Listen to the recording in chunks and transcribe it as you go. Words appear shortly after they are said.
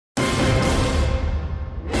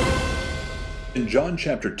In John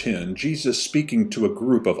chapter 10, Jesus, speaking to a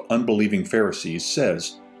group of unbelieving Pharisees,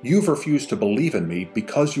 says, "You've refused to believe in me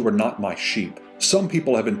because you are not my sheep." Some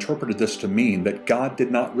people have interpreted this to mean that God did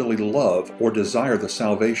not really love or desire the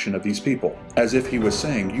salvation of these people, as if he was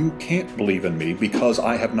saying, "You can't believe in me because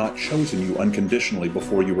I have not chosen you unconditionally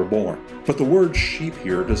before you were born." But the word sheep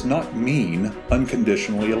here does not mean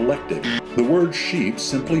unconditionally elected. The word sheep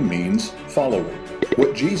simply means follower.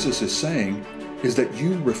 What Jesus is saying is that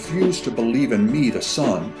you refuse to believe in me, the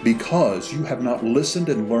Son, because you have not listened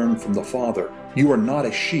and learned from the Father. You are not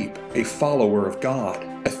a sheep, a follower of God.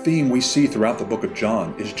 A theme we see throughout the book of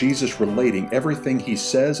John is Jesus relating everything he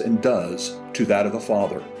says and does to that of the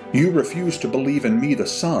Father. You refuse to believe in me, the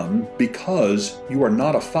Son, because you are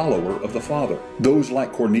not a follower of the Father. Those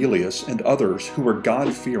like Cornelius and others who were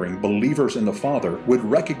God-fearing believers in the Father would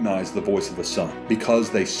recognize the voice of the Son because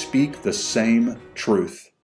they speak the same truth.